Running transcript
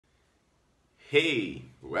Hey,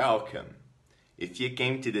 welcome! If you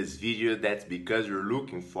came to this video, that's because you're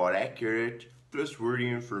looking for accurate, trustworthy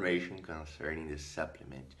information concerning the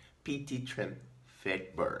supplement pttrim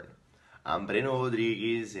Fat Burn. I'm Breno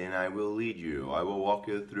Rodrigues and I will lead you. I will walk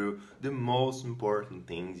you through the most important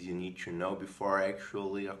things you need to know before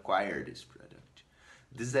actually acquire this product.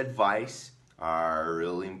 This advice are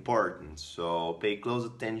really important, so pay close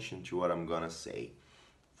attention to what I'm gonna say.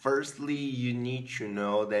 Firstly, you need to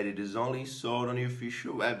know that it is only sold on the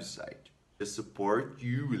official website. The support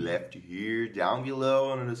you left here down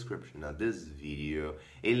below in the description of this video,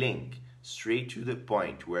 a link straight to the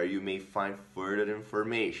point where you may find further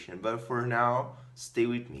information. But for now, stay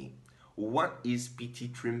with me. What is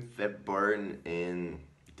pttrim Fat Burn and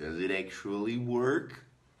does it actually work?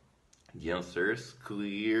 The answer is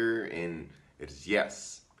clear and it's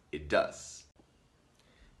yes, it does.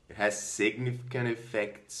 It has significant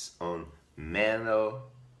effects on mental.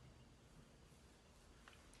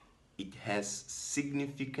 It has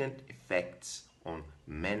significant effects on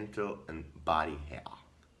mental and body health.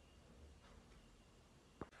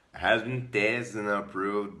 It has been tested and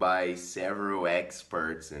approved by several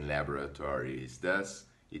experts and laboratories, thus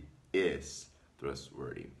it is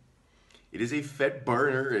trustworthy. It is a fat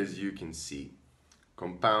burner, as you can see,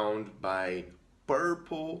 compounded by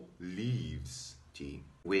purple leaves tea,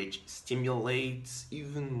 which stimulates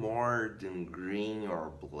even more than green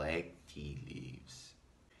or black tea leaves.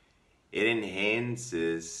 It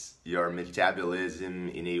enhances your metabolism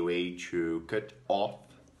in a way to cut off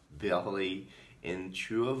belly and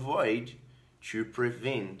to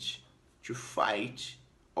prevent, to fight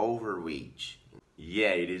overweight. Yeah,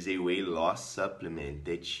 it is a weight loss supplement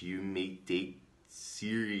that you may take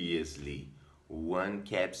seriously. One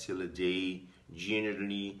capsule a day,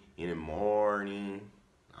 generally in the morning,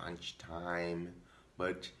 lunchtime,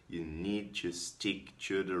 but you need to stick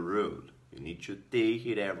to the rule. You need to take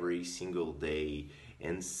it every single day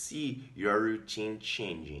and see your routine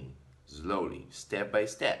changing slowly, step by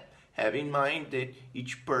step. Have in mind that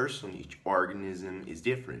each person, each organism is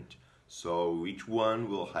different. So each one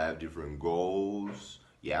will have different goals,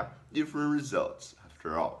 different results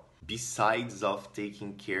after all. Besides of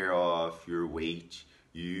taking care of your weight,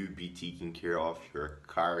 you be taking care of your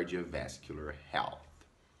cardiovascular health.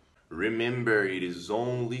 Remember, it is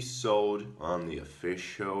only sold on the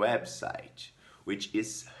official website, which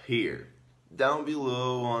is here, down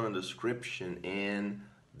below on the description, and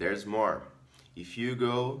there's more. If you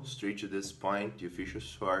go straight to this point, the official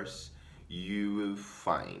source, you will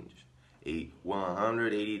find a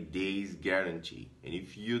 180 days guarantee. And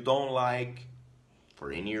if you don't like,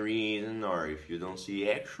 for any reason, or if you don't see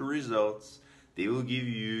actual results, they will give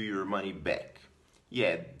you your money back.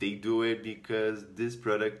 Yeah, they do it because this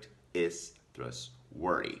product is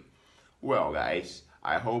trustworthy. Well guys,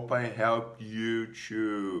 I hope I helped you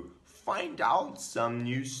to find out some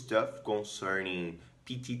new stuff concerning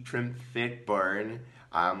pttrim Fat Burn.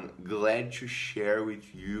 I'm glad to share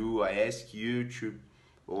with you. I ask you to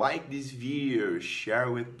like this video, share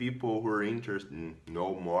with people who are interested in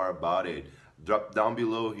know more about it. Drop down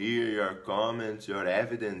below here your comments, your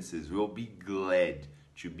evidences. We'll be glad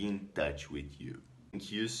to be in touch with you.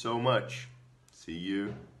 Thank you so much. See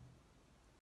you